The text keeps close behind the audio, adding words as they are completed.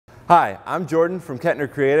Hi, I'm Jordan from Kettner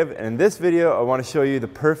Creative, and in this video I want to show you the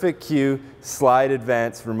PerfectCue Slide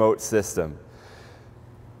Advance remote system.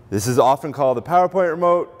 This is often called the PowerPoint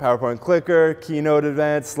remote, PowerPoint clicker, Keynote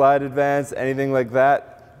Advance, Slide Advance, anything like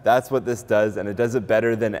that. That's what this does, and it does it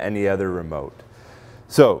better than any other remote.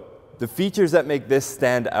 So, the features that make this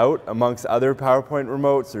stand out amongst other PowerPoint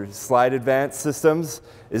remotes or Slide Advance systems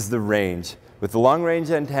is the range. With the long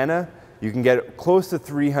range antenna, you can get close to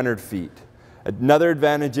 300 feet. Another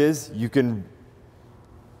advantage is you can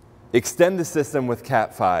extend the system with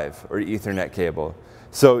Cat5 or Ethernet cable.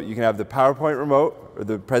 So you can have the PowerPoint remote or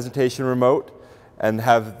the presentation remote and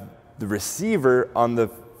have the receiver on the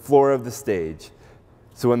floor of the stage.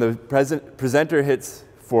 So when the presenter hits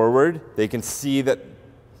forward, they can see that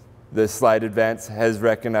the Slide Advance has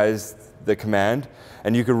recognized the command,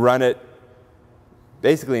 and you can run it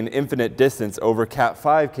basically an infinite distance over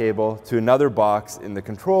Cat5 cable to another box in the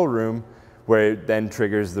control room, where it then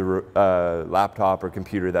triggers the laptop or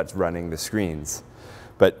computer that's running the screens.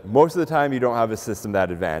 But most of the time you don't have a system that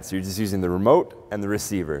advanced. You're just using the remote and the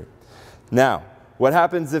receiver. Now, what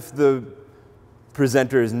happens if the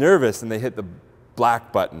presenter is nervous and they hit the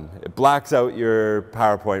black button? It blacks out your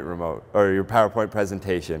PowerPoint remote or your PowerPoint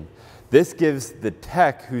presentation. This gives the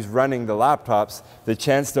tech who's running the laptops the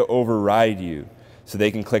chance to override you. So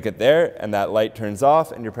they can click it there and that light turns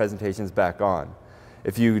off and your presentation's back on.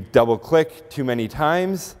 If you double click too many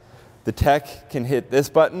times, the tech can hit this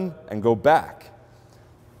button and go back.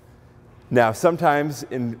 Now, sometimes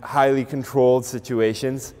in highly controlled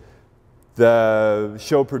situations, the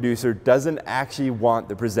show producer doesn't actually want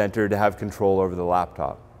the presenter to have control over the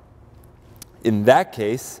laptop. In that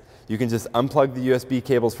case, you can just unplug the USB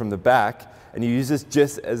cables from the back and you use this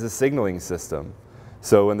just as a signaling system.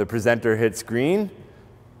 So when the presenter hits green,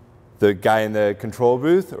 the guy in the control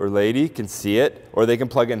booth or lady can see it, or they can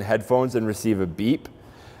plug in headphones and receive a beep,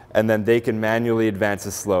 and then they can manually advance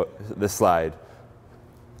the slide.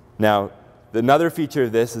 Now, another feature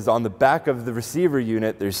of this is on the back of the receiver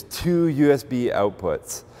unit, there's two USB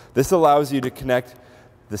outputs. This allows you to connect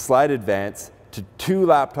the Slide Advance to two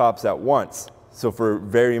laptops at once. So for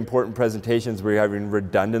very important presentations where you're having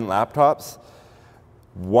redundant laptops,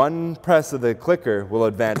 one press of the clicker will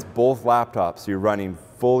advance both laptops, so you're running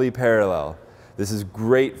fully parallel. This is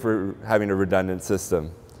great for having a redundant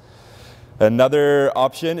system. Another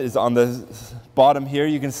option is on the bottom here,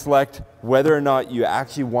 you can select whether or not you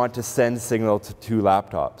actually want to send signal to two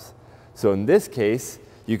laptops. So in this case,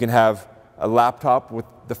 you can have a laptop with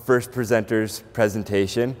the first presenter's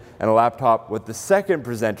presentation and a laptop with the second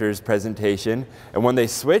presenter's presentation, and when they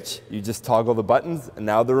switch, you just toggle the buttons and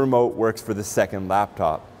now the remote works for the second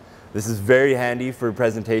laptop. This is very handy for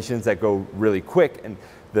presentations that go really quick and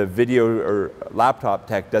the video or laptop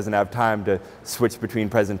tech doesn't have time to switch between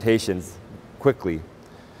presentations quickly.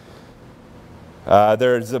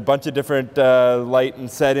 There's a bunch of different light and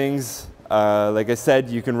settings. Like I said,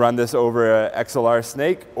 you can run this over an XLR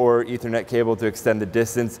snake or Ethernet cable to extend the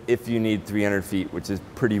distance if you need 300 feet, which is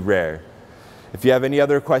pretty rare. If you have any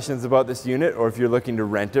other questions about this unit, or if you're looking to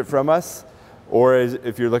rent it from us, or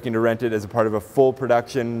if you're looking to rent it as a part of a full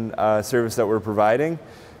production service that we're providing,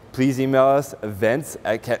 please email us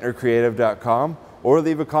events@kettnercreative.com or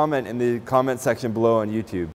leave a comment in the comment section below on YouTube.